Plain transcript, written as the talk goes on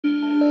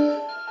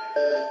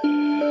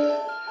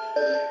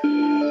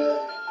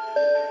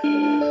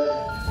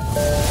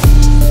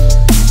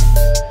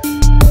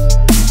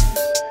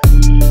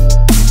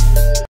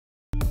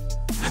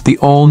The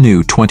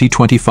all-new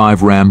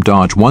 2025 Ram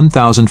Dodge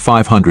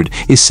 1500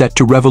 is set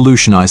to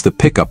revolutionize the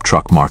pickup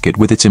truck market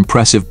with its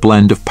impressive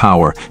blend of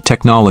power,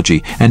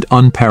 technology, and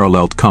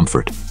unparalleled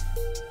comfort.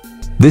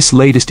 This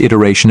latest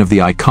iteration of the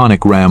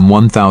iconic Ram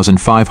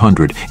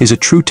 1500 is a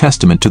true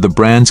testament to the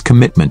brand's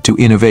commitment to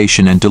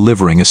innovation and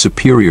delivering a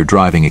superior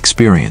driving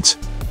experience.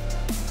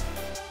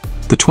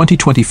 The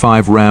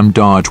 2025 Ram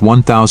Dodge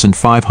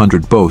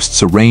 1500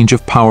 boasts a range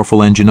of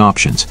powerful engine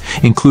options,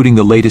 including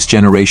the latest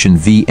generation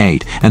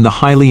V8 and the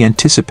highly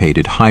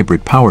anticipated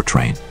hybrid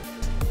powertrain.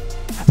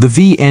 The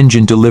V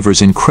engine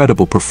delivers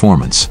incredible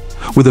performance,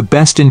 with a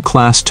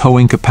best-in-class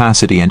towing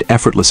capacity and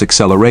effortless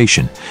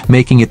acceleration,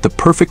 making it the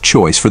perfect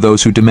choice for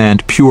those who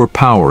demand pure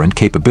power and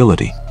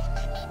capability.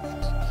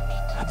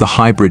 The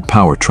hybrid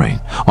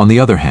powertrain, on the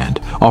other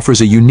hand,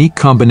 offers a unique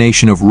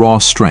combination of raw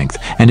strength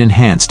and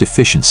enhanced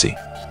efficiency.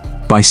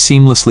 By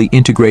seamlessly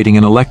integrating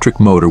an electric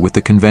motor with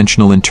the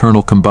conventional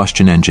internal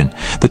combustion engine,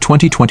 the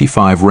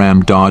 2025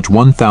 Ram Dodge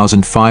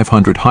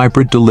 1500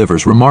 Hybrid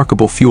delivers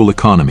remarkable fuel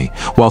economy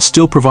while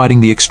still providing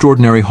the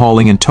extraordinary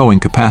hauling and towing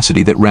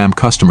capacity that Ram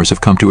customers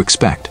have come to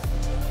expect.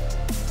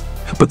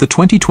 But the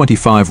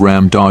 2025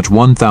 Ram Dodge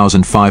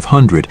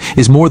 1500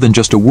 is more than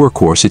just a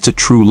workhorse. It's a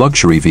true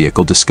luxury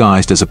vehicle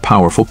disguised as a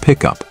powerful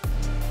pickup.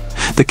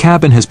 The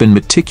cabin has been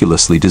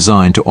meticulously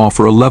designed to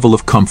offer a level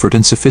of comfort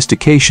and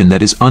sophistication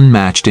that is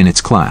unmatched in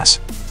its class.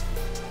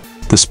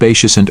 The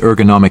spacious and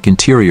ergonomic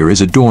interior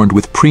is adorned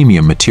with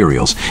premium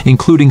materials,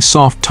 including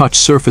soft touch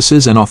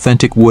surfaces and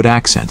authentic wood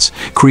accents,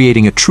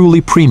 creating a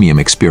truly premium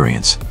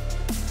experience.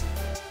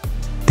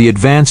 The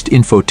advanced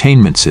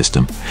infotainment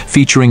system,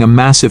 featuring a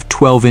massive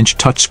 12-inch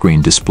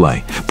touchscreen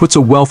display, puts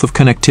a wealth of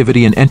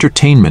connectivity and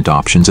entertainment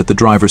options at the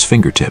driver's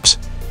fingertips.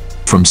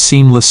 From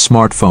seamless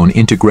smartphone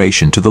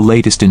integration to the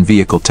latest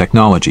in-vehicle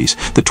technologies,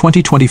 the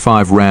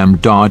 2025 Ram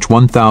Dodge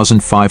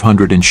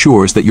 1500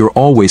 ensures that you're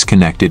always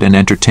connected and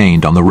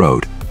entertained on the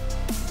road.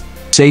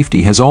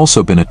 Safety has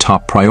also been a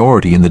top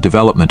priority in the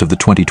development of the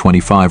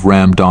 2025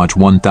 Ram Dodge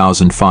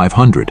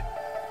 1500.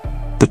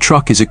 The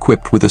truck is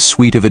equipped with a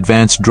suite of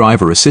advanced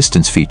driver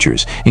assistance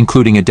features,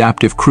 including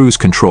adaptive cruise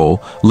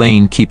control,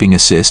 lane keeping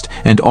assist,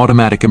 and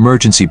automatic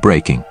emergency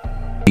braking.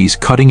 These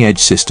cutting-edge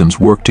systems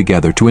work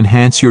together to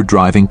enhance your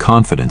driving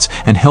confidence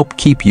and help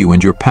keep you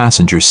and your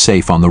passengers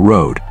safe on the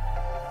road.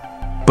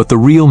 But the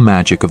real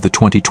magic of the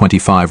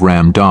 2025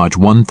 Ram Dodge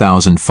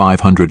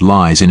 1500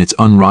 lies in its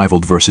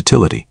unrivaled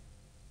versatility.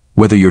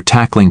 Whether you're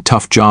tackling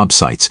tough job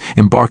sites,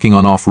 embarking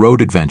on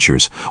off-road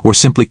adventures, or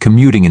simply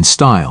commuting in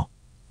style,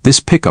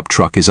 this pickup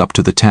truck is up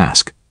to the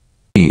task.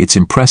 Its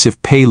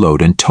impressive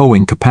payload and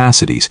towing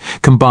capacities,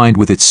 combined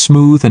with its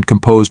smooth and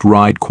composed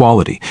ride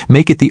quality,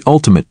 make it the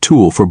ultimate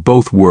tool for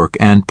both work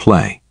and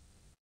play.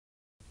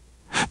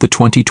 The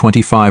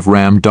 2025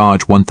 Ram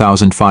Dodge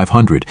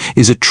 1500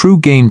 is a true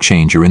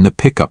game-changer in the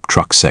pickup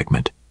truck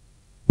segment.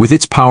 With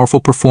its powerful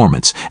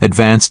performance,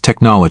 advanced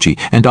technology,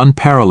 and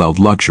unparalleled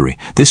luxury,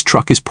 this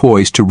truck is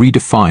poised to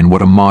redefine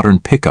what a modern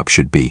pickup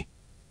should be.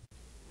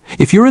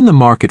 If you're in the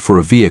market for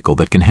a vehicle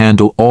that can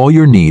handle all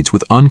your needs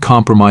with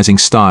uncompromising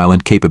style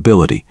and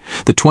capability,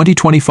 the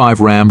 2025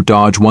 Ram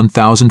Dodge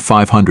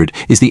 1500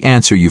 is the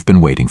answer you've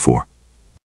been waiting for.